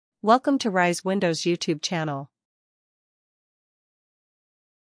Welcome to RiseWindows YouTube channel.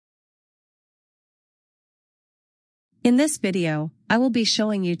 In this video, I will be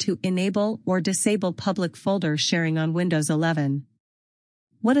showing you to enable or disable public folder sharing on Windows 11.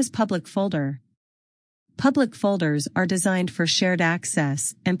 What is public folder? Public folders are designed for shared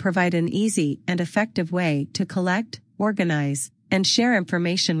access and provide an easy and effective way to collect, organize, and share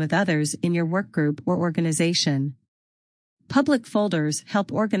information with others in your workgroup or organization. Public folders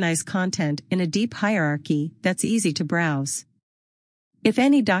help organize content in a deep hierarchy that's easy to browse. If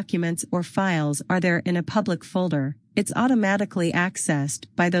any documents or files are there in a public folder, it's automatically accessed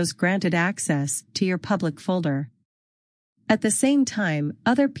by those granted access to your public folder. At the same time,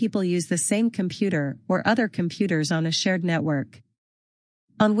 other people use the same computer or other computers on a shared network.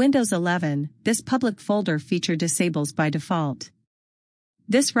 On Windows 11, this public folder feature disables by default.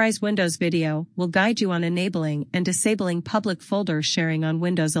 This RiseWindows video will guide you on enabling and disabling public folder sharing on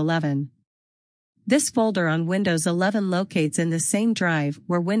Windows 11. This folder on Windows 11 locates in the same drive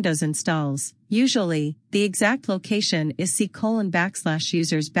where Windows installs. Usually, the exact location is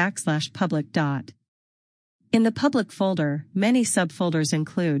c:\users\public. In the public folder, many subfolders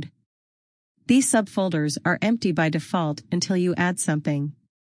include. These subfolders are empty by default until you add something.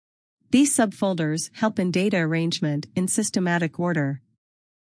 These subfolders help in data arrangement in systematic order.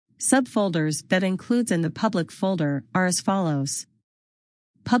 Subfolders that includes in the public folder are as follows: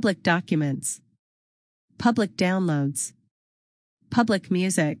 public documents, public downloads, public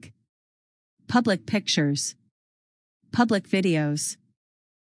music, public pictures, public videos.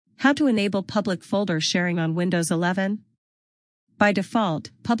 How to enable public folder sharing on Windows 11? By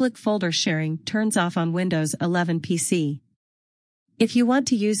default, public folder sharing turns off on Windows 11 PC. If you want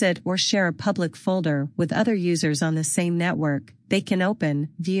to use it or share a public folder with other users on the same network, they can open,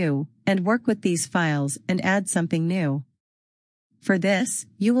 view, and work with these files and add something new. For this,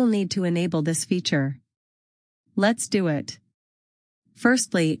 you will need to enable this feature. Let's do it.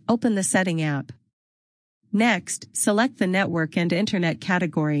 Firstly, open the Setting app. Next, select the Network and Internet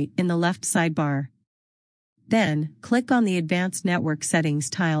category in the left sidebar. Then, click on the Advanced Network Settings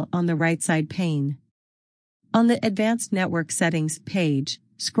tile on the right side pane. On the Advanced Network Settings page,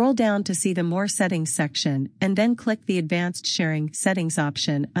 scroll down to see the More Settings section and then click the Advanced Sharing Settings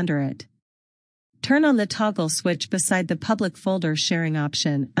option under it. Turn on the toggle switch beside the Public Folder Sharing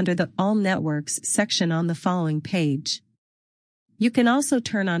option under the All Networks section on the following page. You can also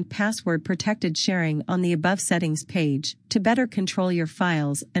turn on Password Protected Sharing on the above settings page to better control your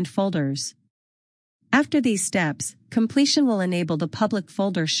files and folders. After these steps, completion will enable the public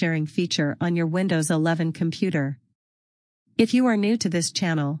folder sharing feature on your Windows 11 computer. If you are new to this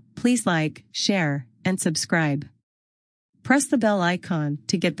channel, please like, share, and subscribe. Press the bell icon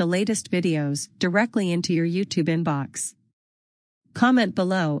to get the latest videos directly into your YouTube inbox. Comment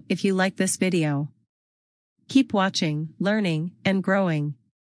below if you like this video. Keep watching, learning, and growing.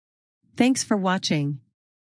 Thanks for watching.